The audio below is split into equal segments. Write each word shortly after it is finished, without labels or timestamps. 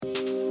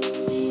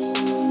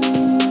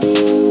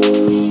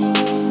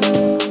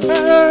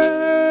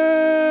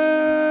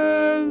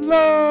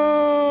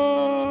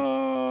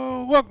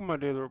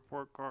daily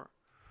report card,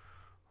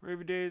 where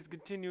every day is a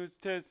continuous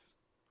test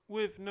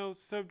with no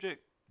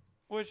subject.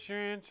 What's your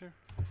answer?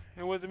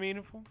 And was it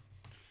meaningful?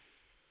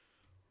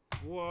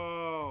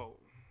 Whoa.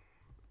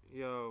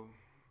 Yo.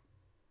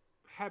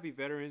 Happy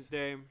Veterans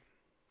Day.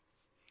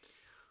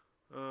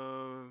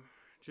 Um,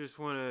 just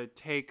want to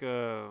take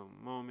a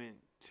moment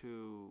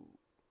to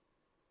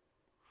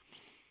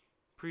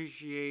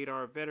appreciate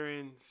our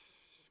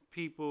veterans,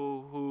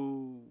 people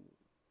who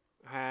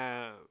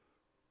have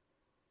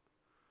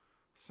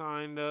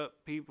signed up,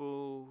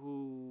 people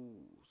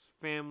whose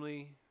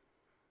family,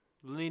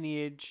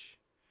 lineage,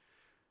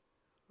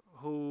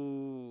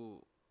 who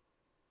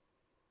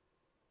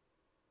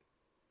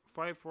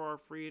fight for our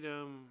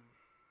freedom,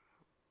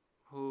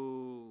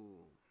 who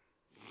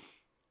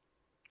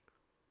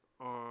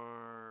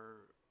are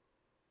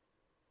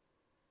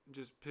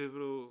just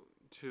pivotal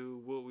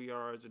to what we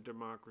are as a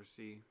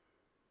democracy.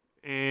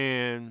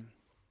 And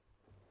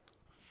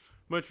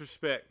much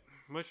respect.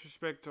 Much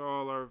respect to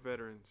all our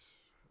veterans.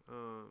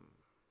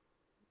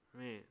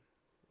 Man.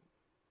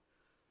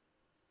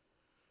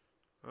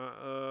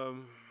 Uh,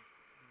 um,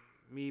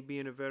 Me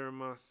being a veteran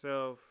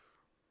myself,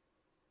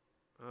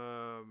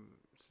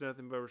 it's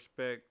nothing but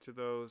respect to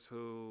those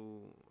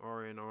who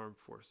are in armed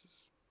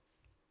forces.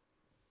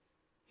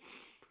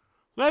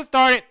 Let's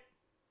start it.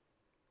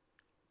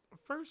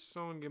 First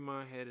song in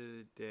my head of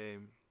the day.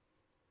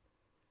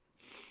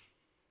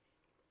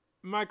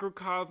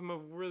 Microcosm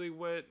of really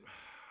what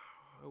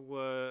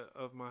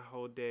of my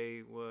whole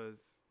day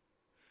was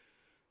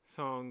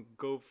song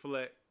Go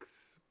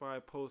Flex by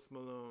Post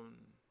Malone.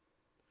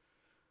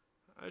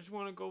 I just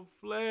want to go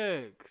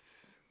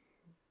flex.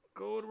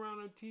 Gold around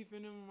her teeth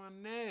and in my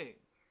neck.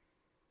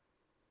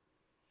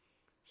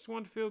 Just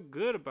want to feel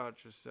good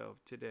about yourself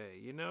today.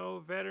 You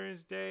know,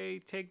 Veterans Day,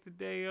 take the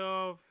day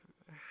off,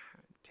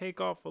 take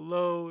off a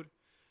load,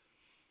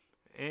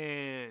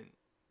 and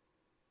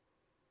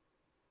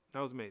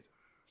that was amazing.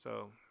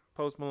 So,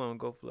 Post Malone,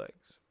 go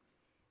flex.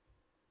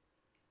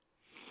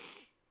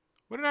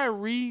 What did I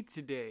read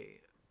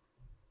today?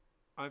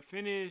 I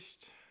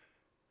finished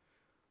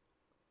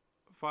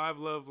 5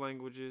 Love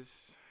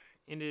Languages.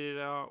 Ended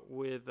it out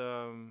with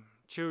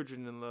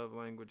Children in Love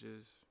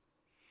Languages.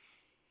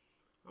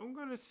 I'm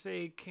going to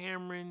say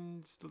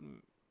Cameron's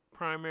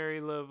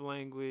primary love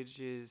language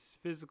is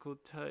physical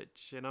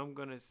touch, and I'm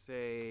going to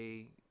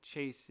say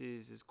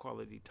Chase's is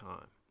quality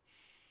time.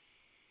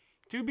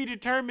 To be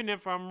determined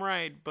if I'm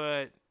right,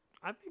 but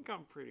I think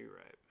I'm pretty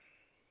right.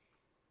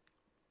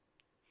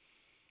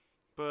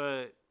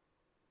 But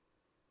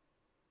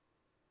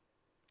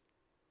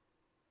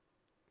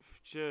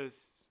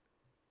just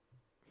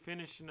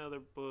finish another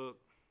book,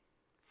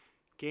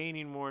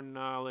 gaining more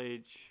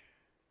knowledge,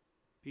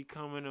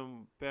 becoming a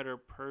better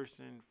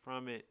person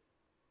from it.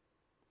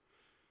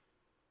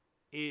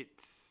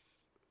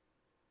 It's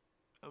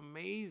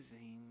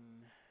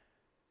amazing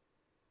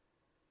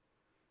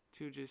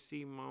to just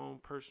see my own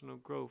personal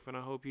growth, and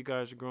I hope you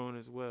guys are growing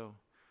as well.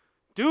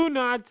 Do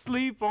not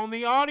sleep on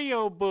the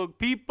audiobook,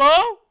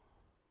 people!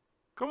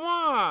 Come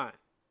on!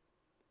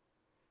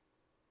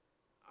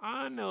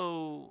 I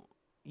know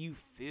you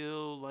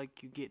feel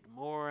like you get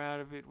more out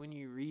of it when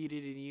you read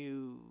it and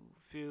you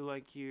feel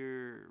like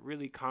you're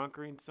really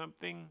conquering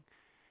something.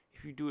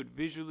 If you do it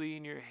visually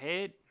in your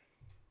head,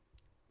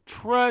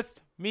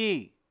 trust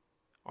me,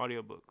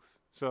 audiobooks.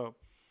 So,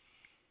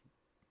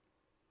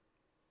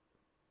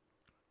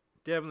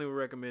 definitely would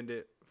recommend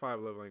it. 5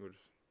 Love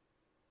Languages.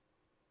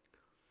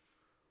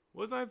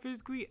 Was I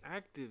physically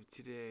active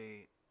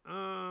today?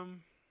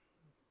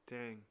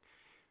 Dang.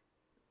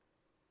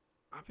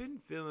 I've been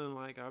feeling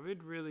like I've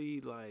been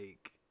really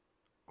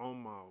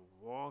on my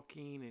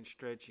walking and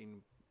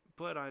stretching,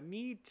 but I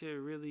need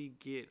to really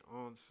get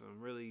on some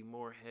really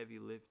more heavy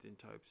lifting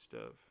type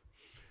stuff.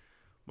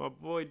 My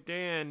boy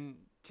Dan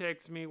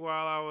texted me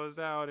while I was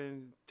out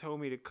and told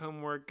me to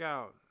come work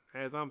out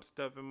as I'm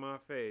stuffing my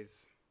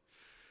face.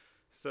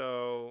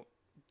 So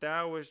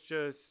that was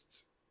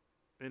just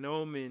an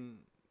omen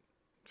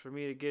for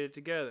me to get it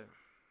together.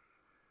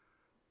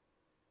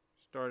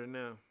 Starting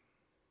now.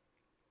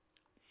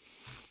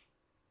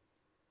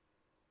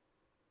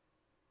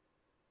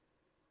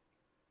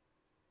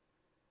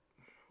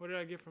 What did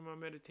I get from my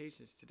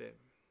meditations today?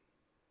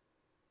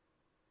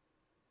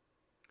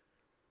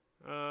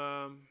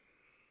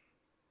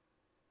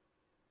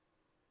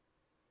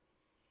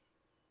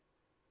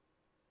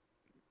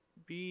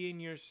 Being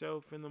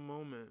yourself in the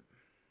moment.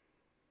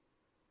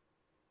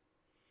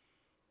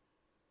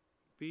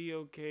 Be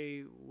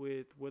okay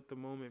with what the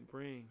moment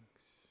brings.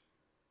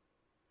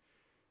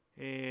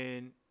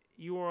 And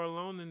you are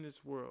alone in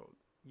this world,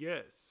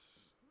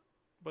 yes.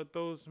 But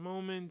those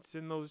moments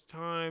and those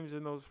times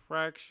and those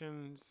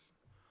fractions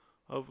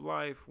of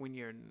life when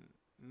you're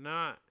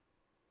not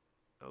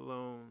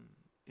alone,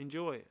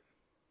 enjoy it.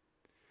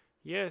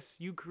 Yes,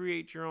 you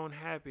create your own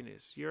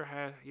happiness. Your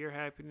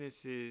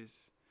happiness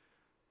is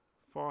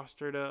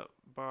fostered up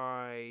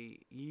by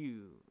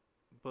you.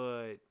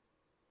 But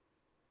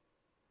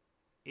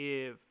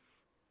if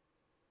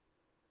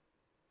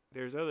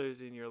there's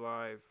others in your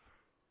life,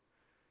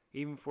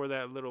 even for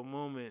that little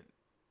moment,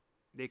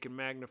 they can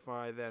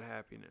magnify that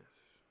happiness.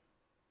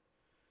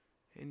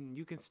 And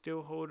you can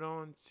still hold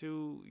on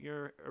to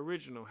your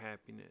original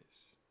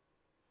happiness.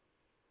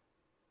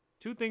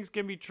 Two things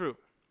can be true.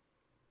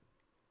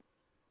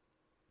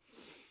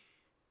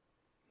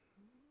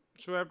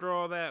 So after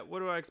all that, what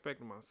do I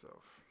expect of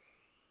myself?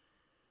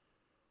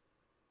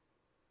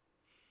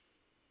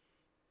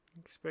 I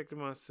expected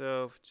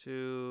myself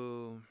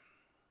to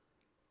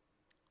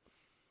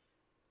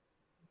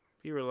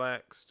be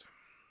relaxed,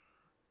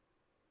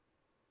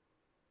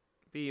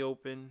 be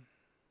open,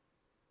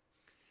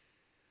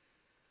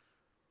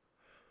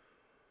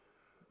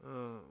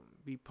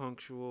 be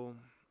punctual,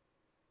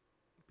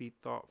 be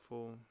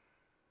thoughtful,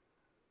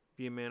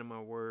 be a man of my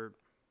word.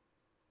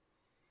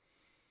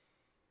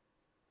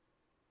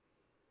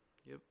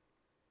 Yep,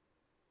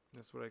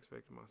 that's what I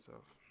expected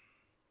myself.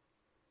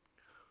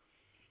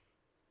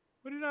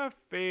 What did I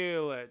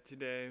fail at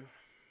today?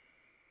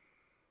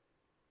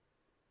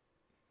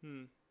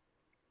 I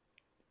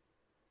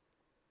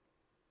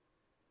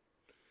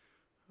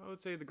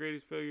would say the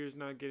greatest failure is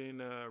not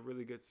getting a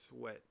really good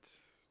sweat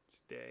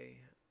today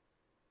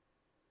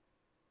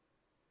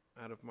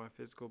out of my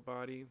physical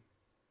body.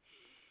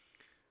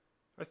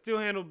 I still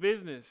handle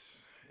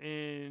business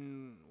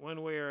in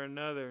one way or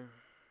another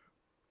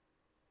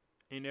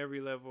in every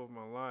level of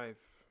my life,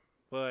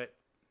 but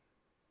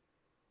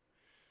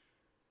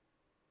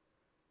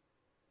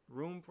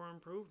room for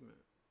improvement.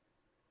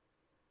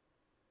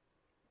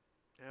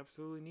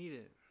 Absolutely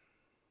needed.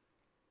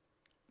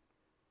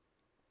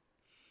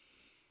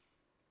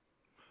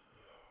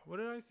 What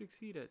did I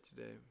succeed at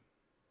today?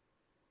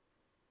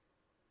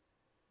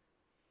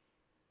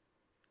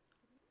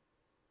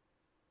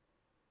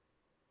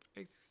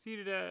 I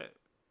succeeded at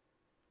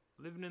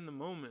living in the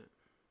moment,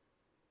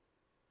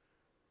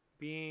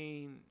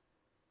 being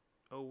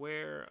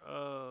aware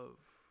of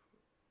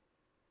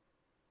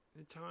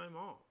the time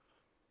off.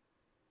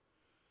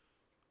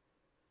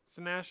 It's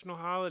a national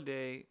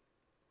holiday.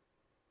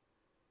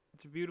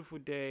 It's a beautiful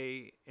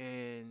day,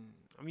 and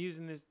I'm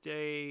using this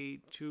day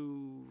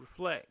to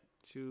reflect,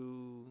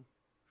 to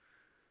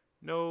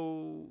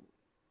know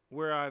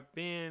where I've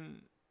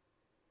been,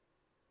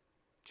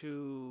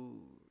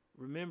 to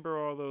remember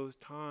all those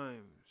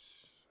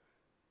times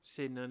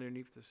sitting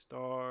underneath the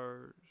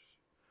stars,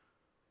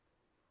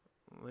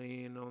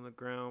 laying on the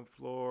ground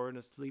floor in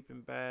a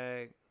sleeping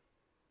bag,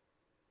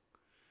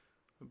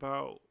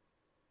 about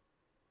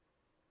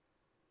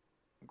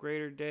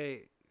greater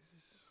days.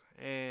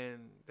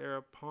 And they're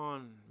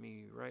upon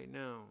me right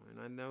now, and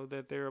I know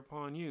that they're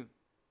upon you.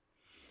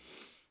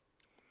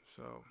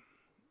 So,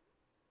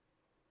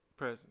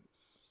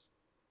 presence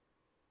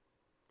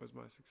was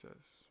my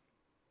success.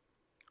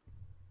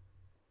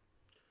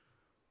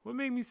 What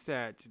made me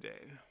sad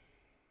today?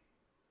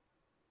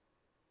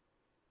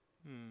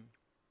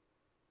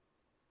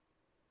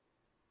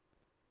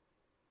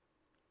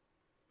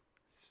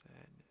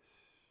 Sadness.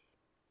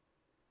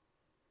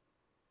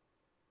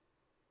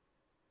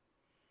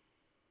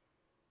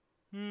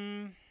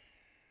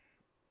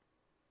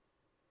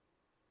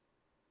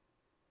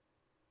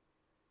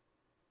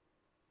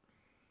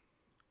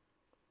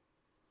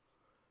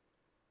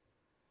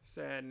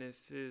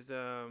 Sadness is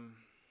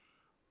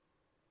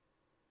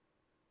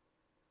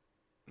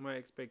my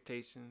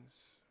expectations.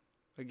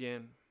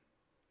 Again,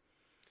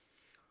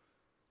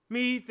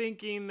 me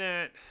thinking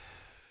that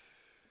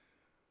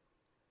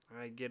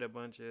I get a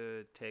bunch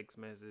of text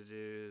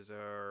messages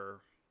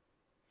or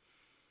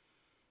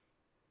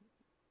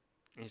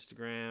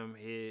Instagram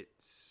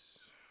hits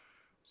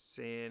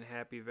saying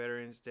Happy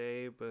Veterans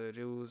Day, but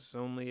it was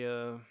only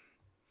a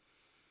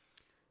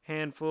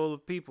handful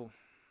of people.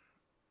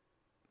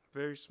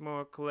 Very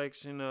small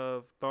collection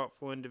of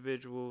thoughtful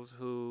individuals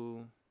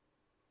who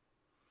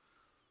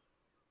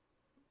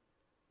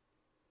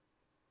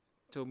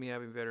told me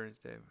Happy Veterans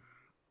Day.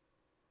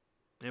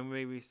 And what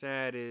made me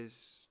sad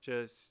is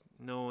just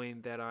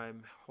knowing that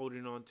I'm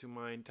holding on to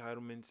my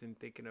entitlements and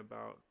thinking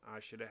about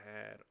I should have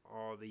had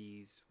all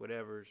these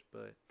whatevers,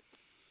 but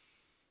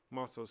I'm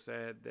also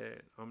sad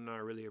that I'm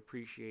not really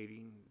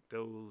appreciating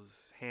those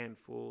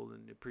handful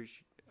and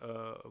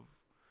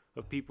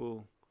of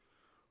people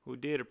who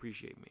did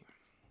appreciate me.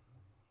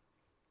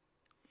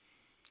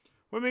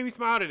 What made me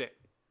smile today?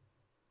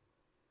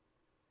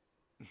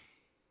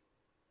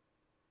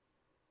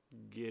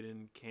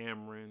 Getting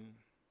Cameron,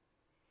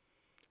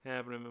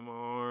 having him in my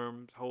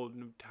arms, holding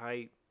him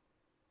tight,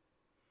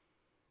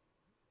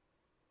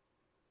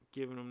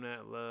 giving him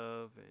that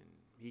love, and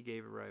he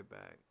gave it right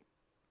back.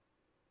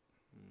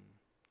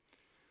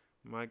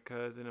 My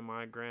cousin and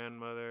my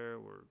grandmother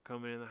were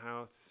coming in the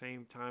house the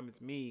same time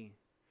as me,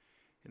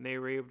 and they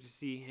were able to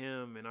see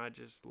him, and I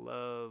just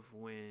love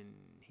when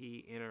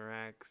he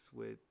interacts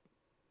with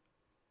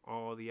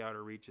all the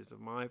outer reaches of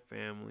my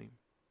family.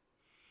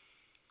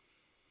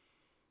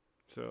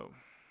 So,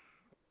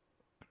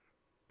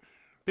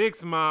 big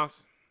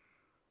smiles.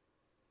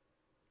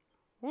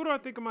 What do I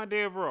think of my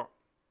day overall?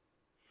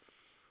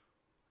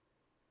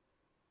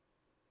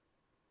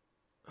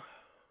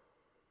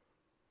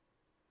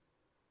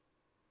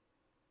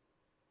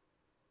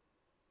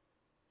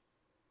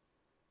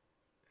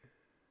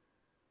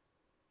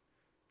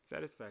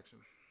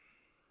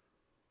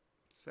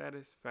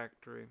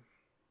 Satisfactory.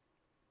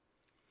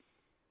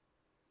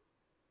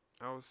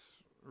 I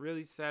was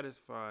really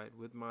satisfied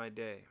with my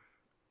day.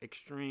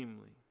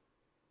 Extremely,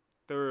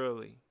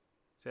 thoroughly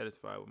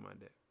satisfied with my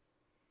day.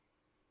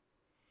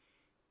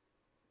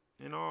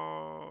 In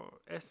all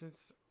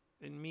essence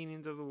and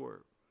meanings of the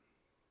word.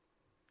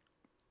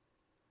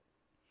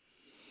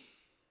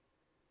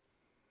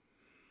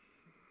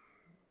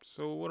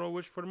 So what do I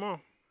wish for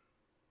tomorrow?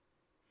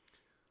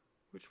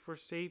 Wish for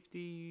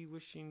safety,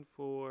 wishing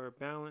for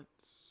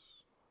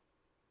balance,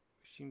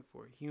 wishing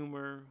for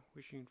humor,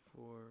 wishing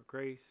for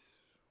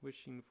grace,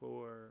 wishing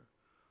for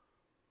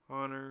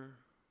honor,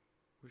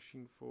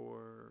 wishing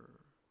for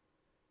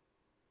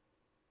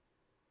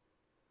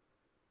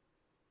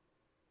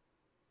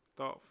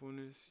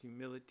thoughtfulness,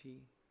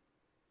 humility.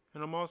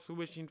 And I'm also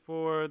wishing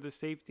for the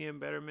safety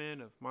and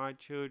betterment of my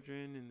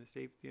children and the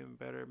safety and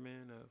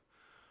betterment of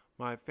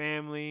my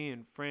family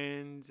and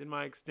friends and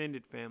my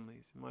extended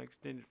families and my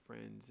extended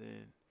friends.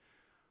 And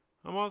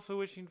I'm also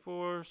wishing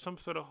for some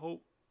sort of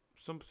hope,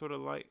 some sort of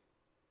light,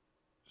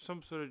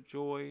 some sort of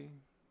joy,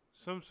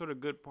 some sort of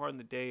good part in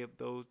the day of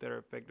those that are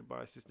affected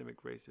by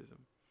systemic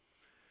racism.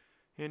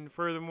 And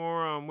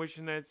furthermore, I'm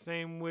wishing that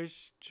same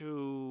wish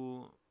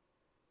to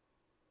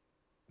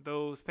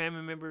those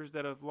family members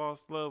that have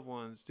lost loved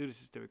ones due to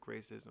systemic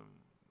racism.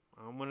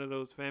 I'm one of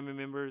those family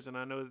members, and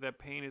I know that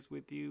pain is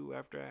with you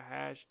after a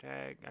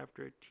hashtag,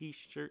 after a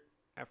t-shirt,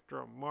 after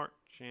a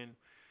march, and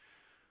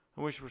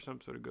I wish for some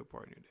sort of good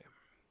part in your day.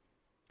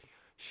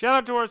 Shout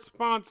out to our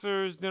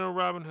sponsors, Dental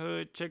Robin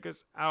Hood. Check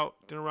us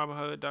out,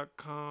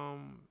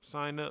 dentalrobinhood.com.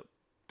 Sign up,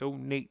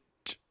 donate.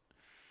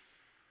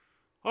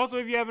 Also,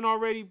 if you haven't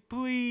already,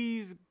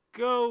 please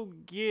go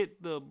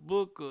get the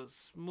Book of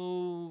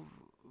Smooth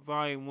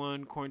Volume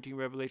 1 Quarantine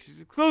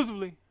Revelations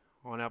exclusively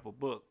on Apple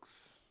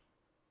Books.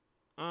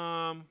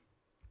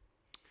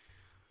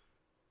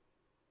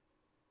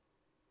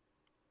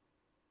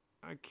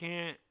 I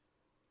can't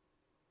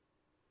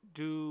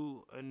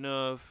do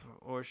enough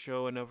or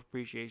show enough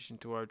appreciation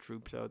to our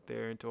troops out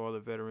there and to all the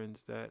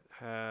veterans that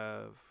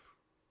have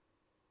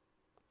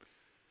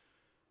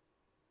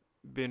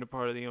been a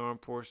part of the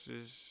armed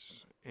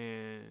forces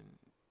and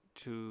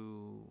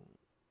to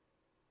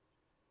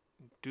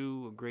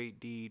do a great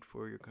deed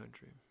for your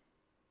country.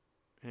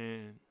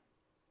 And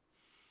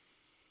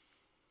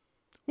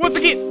once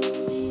again,